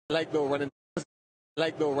like though running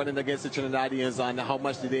against the Trinidadians, and how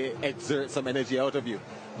much did they exert some energy out of you?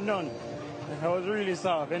 None. I was really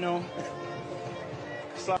soft, you know.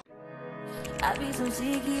 I be so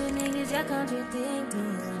sick of you niggas, y'all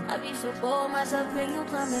contradicting. I be so bold myself when you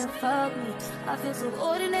come and fuck me. I feel so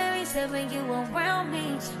ordinary, said when you around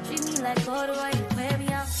me. Treat me like water while you wear me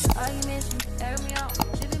out. Arguments, you air me out.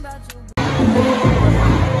 Tripping about you.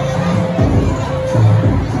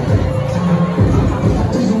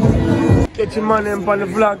 Get your money on the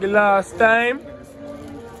vlog the last time.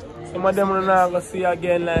 Some of them are not going to see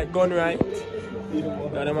again like gun right. Some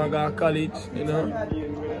of them are going to college, you know.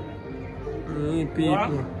 People.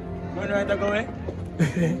 Gun right to go away?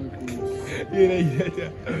 Yeah.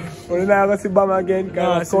 We're not going to see Bama again.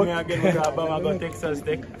 No, see me again because Bama go Texas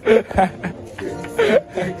Tech.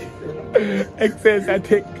 Excess I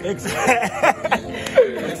take.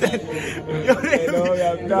 You know, we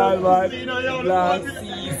have Dalmat, Last,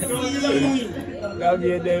 now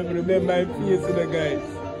me and them remember my face to the guys.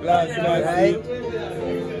 Last,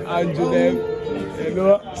 Andrew them, you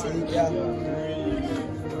know.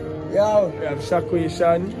 Yo, we have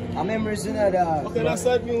Shaquishan. I remember seeing that. Okay, that's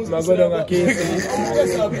sad news. I go down a case.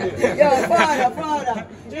 Yo, father.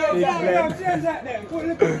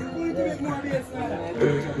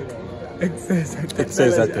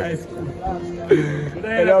 Excess I take.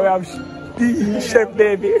 And now we have Chef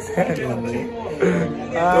Davis.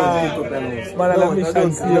 Man, on a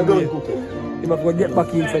mission, see him. He must go get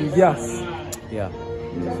back in some gas. Yeah.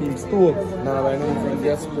 Some stove. No, I know from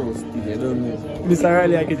gas stove. They don't know. Mr.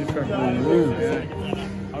 Riley, I get it from.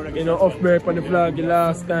 You know, off break on the flag the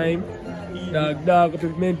last time. Dog up to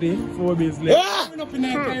Mendy, 4 days left.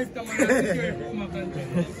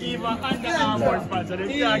 Even Under Armour sponsor,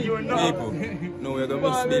 they can't give no. No, we're going to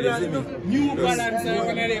miss Billy, see me? New Balance, I'm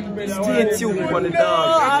going to Stay tuned for the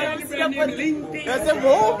dog. That's a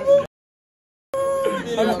move.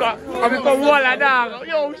 I'm become Walla dog.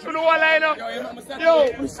 Yo, we should do Walla, you know.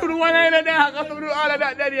 Yo, we should do Walla in the dog. I'm going to do all of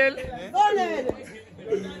that, Daniel.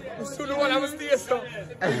 We should do Walla, I'm stay so.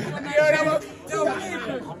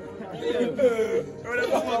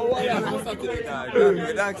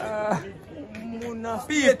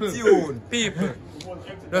 People.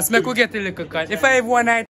 Let's make we get a little cut. If I have one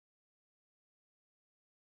night.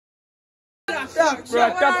 Shaq,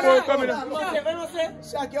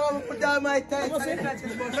 you want to put down my tights? You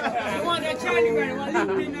want that Charlie man,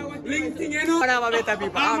 LinkedIn, you know?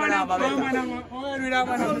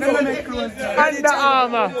 Under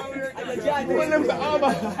Armour.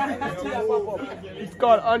 It's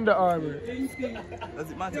called Under Armour. Does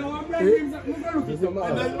it matter?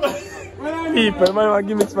 People, man, want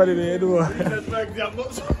gimmicks for the day, do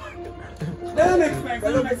I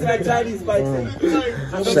don't expect Chinese bikes. I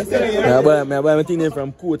buy my thing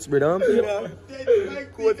from Coats, brother.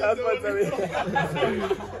 Coats has me.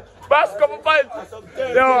 Bash couple pints.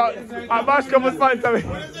 Yo, a bash couple pints of me.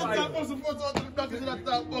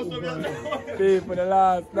 People, the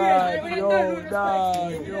last dog. Yo,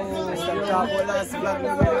 dog.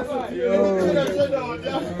 Yo.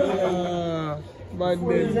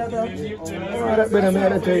 Monday. That better me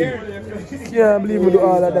tell you. Can't believe we do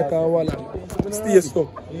all of that and Walla. Stay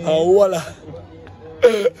stuck. And Walla.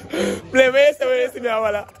 Play me when you see me and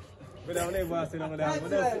Walla. But I never see them. We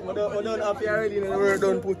don't have to already. We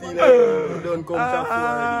don't put in. We don't come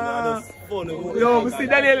to phone. Yo, we see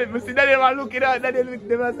Daniel looking at Daniel look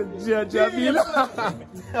them and say, Jamila.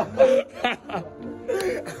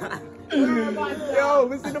 Yo,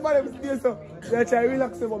 we see nobody stay so. They try to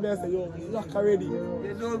relax them up there and say, yo, lock already.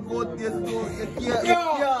 They don't go this, go.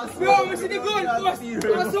 Yo, we see the gun.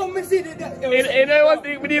 What's up, we see the... You know what?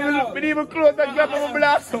 We even close and grab them and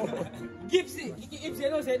blast them. Gibson, you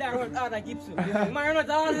don't say that word out of Gibson. Man, not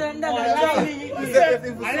all them that Aligning. What's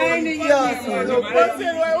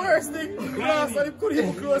the worst thing? Blast and could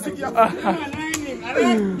even close the gap.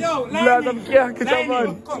 Yo, Blast them can't catch a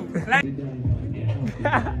man.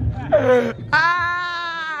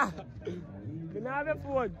 Ah! You don't have a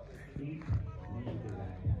phone.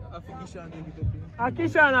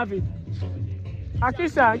 Kishan have it.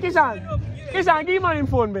 Kishan, give me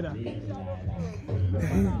phone, brother.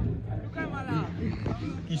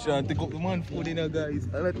 Kishan, take up the man phone in guys.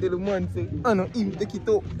 And I tell the man, say, I know him, take it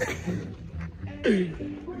up.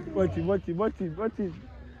 Watch it.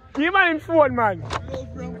 Give me phone, man.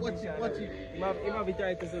 Watch it. He might be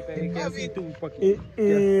trying to say that he can see 2 pockets.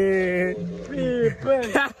 People.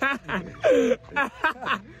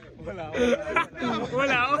 Hola.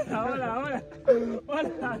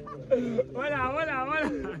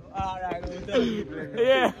 Alright,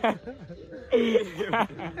 yeah.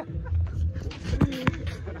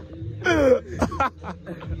 Yeah,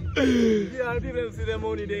 people see the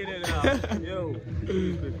money there now. Yo.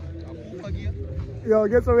 Yo,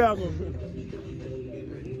 guess where we are going?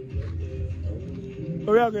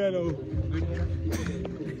 Where we are going now?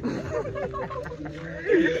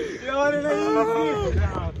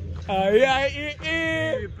 Yeah,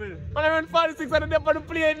 when I run 46 on the depth of the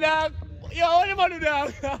plane, dog. Yo, what am I do,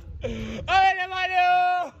 dog? What am I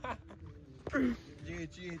do?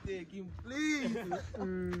 JJ, take him, please.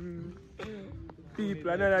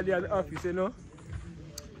 People, I know that they're at the office, you know.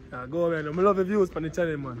 Yeah, go man, I love the views on the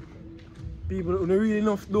channel, man. People who don't really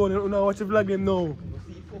enough don't watch the vlog them now.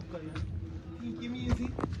 Take him easy.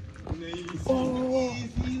 Oh.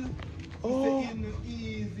 Oh.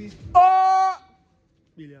 Easy. Oh!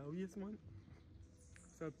 Billy, how yes, man?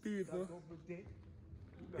 So people.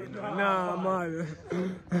 Nah, man.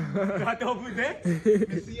 What up with that?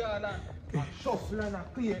 See all that. Shuffle and a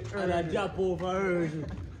clear. And a jump over early.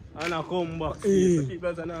 And I come back. Yeah.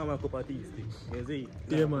 People say, nah, I'm a cup of tea stick. You see?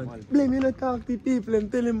 Yeah, man. Blame you talk to people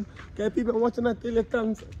and tell them, because people watching that tell you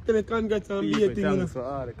thanks, tell you congrats and be a People, thing, you know. thanks for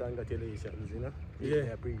all the congratulations, you know? Yeah.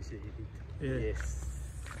 I appreciate it. Yeah. Yes.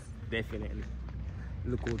 Definitely.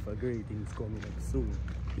 Look out for great things coming up soon.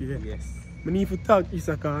 Yeah. Yes. I need to talk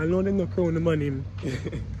Isaka, I know them not crown the man him.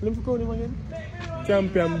 Let me crown the man him?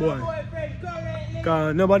 Champion boy.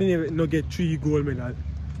 Because nobody no get 3 gold medals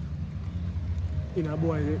in a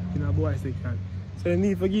boy section. So they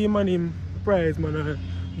need to give man him prize, man.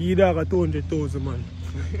 Give dog a 200,000, man.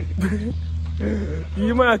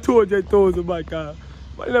 Give man a 200,000 back, because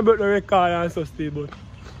man about the record and so stay, but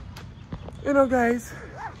you know, guys,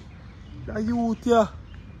 the youth here.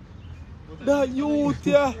 The youth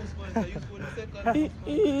here.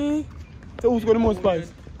 So who's got the most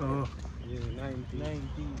points? Oh. Yeah, 90.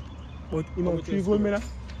 But you know, 3 gold medals.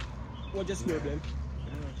 What just your blame?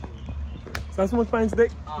 So that's much points they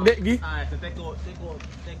give? Alright, so take out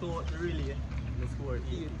the relay. The score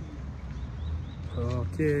 80.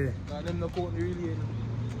 Okay. And them not count the relay.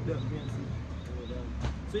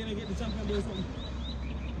 So you don't get the champion boy something?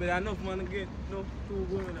 But enough man to get 2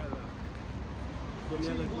 gold medals. But me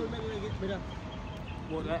gold medal get better.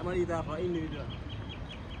 But like man, it's for individual.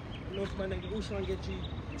 Enough man like which one get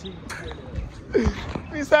 3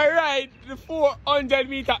 Mr. Right, the 400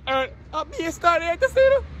 meter earn a base started to see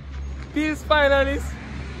no? Base finalists,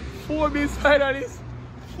 4 base finalists,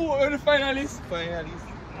 4 early finalists, finalists.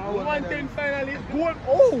 110 finalists, gold.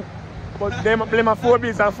 Oh! But them blame a 4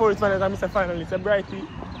 base and 4 finalists and Mr. Finalist, a brighty.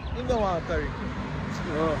 You don't want to carry.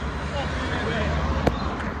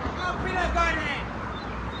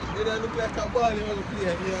 They don't look like a ball, you want to play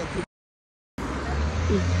here.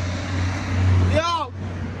 Yo!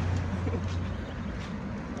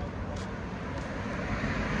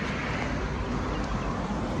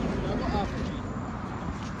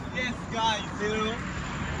 Yes, guys, you know.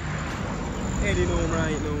 Heading home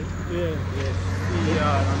right now. Yeah. Yes. See you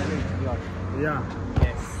on the next vlog. Yeah.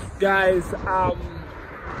 Yes. Guys, I'm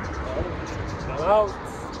out.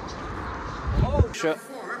 Sure.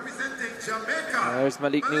 There's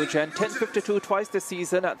Malik Nugent, 10.52 twice this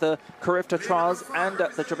season at the Carifta Trials and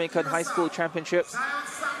at the Jamaican High School Championships.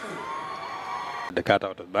 The cat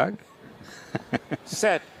out of the bag.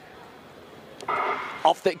 Set.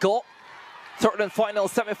 Off they go. Third and final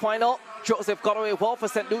semi-final. Joseph got away well for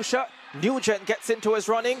St. Lucia. Nugent gets into his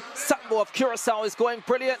running. Sambo of Curacao is going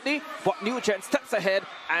brilliantly, but Nugent steps ahead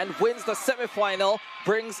and wins the semi-final,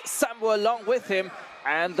 brings Sambo along with him,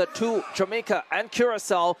 and the 2, Jamaica and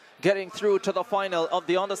Curacao, getting through to the final of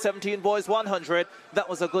the Under-17 Boys 100. That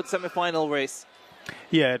was a good semi-final race.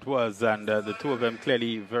 Yeah, it was, and the 2 of them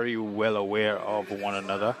clearly very well aware of one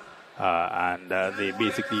another, and they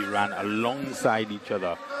basically ran alongside each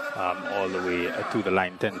other all the way to the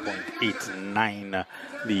line. 10.89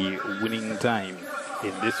 the winning time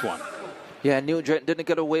in this one. Yeah, Nugent didn't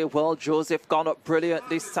get away well. Joseph got up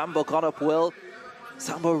brilliantly. Sambo got up well.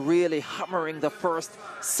 Sambo really hammering the first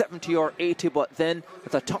 70 or 80, but then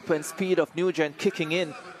the top end speed of Nugent kicking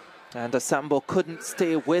in, and the Sambo couldn't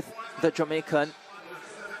stay with the Jamaican,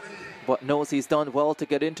 but knows he's done well to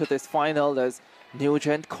get into this final as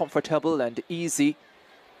Nugent, comfortable and easy,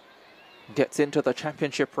 gets into the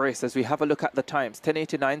championship race. As we have a look at the times,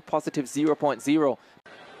 10.89 positive 0.0.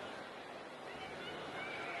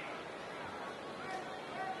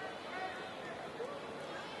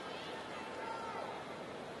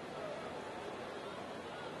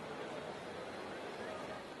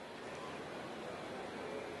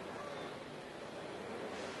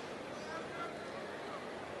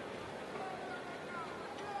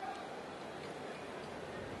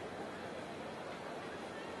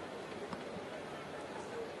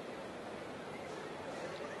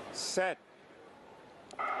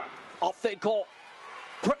 Off they go.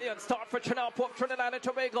 Brilliant start for Chinarpo of Trinidad and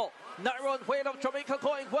Tobago. Nyron Wade of Jamaica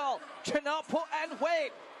going well. Chinarpo and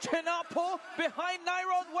Wade. Chinarpo behind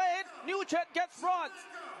Nyron Wade. Nugent gets bronze.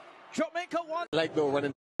 Jamaica won. Like though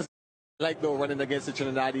running against the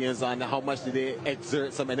Trinidadians, and how much did they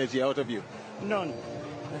exert some energy out of you? None.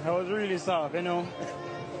 I was really soft, you know.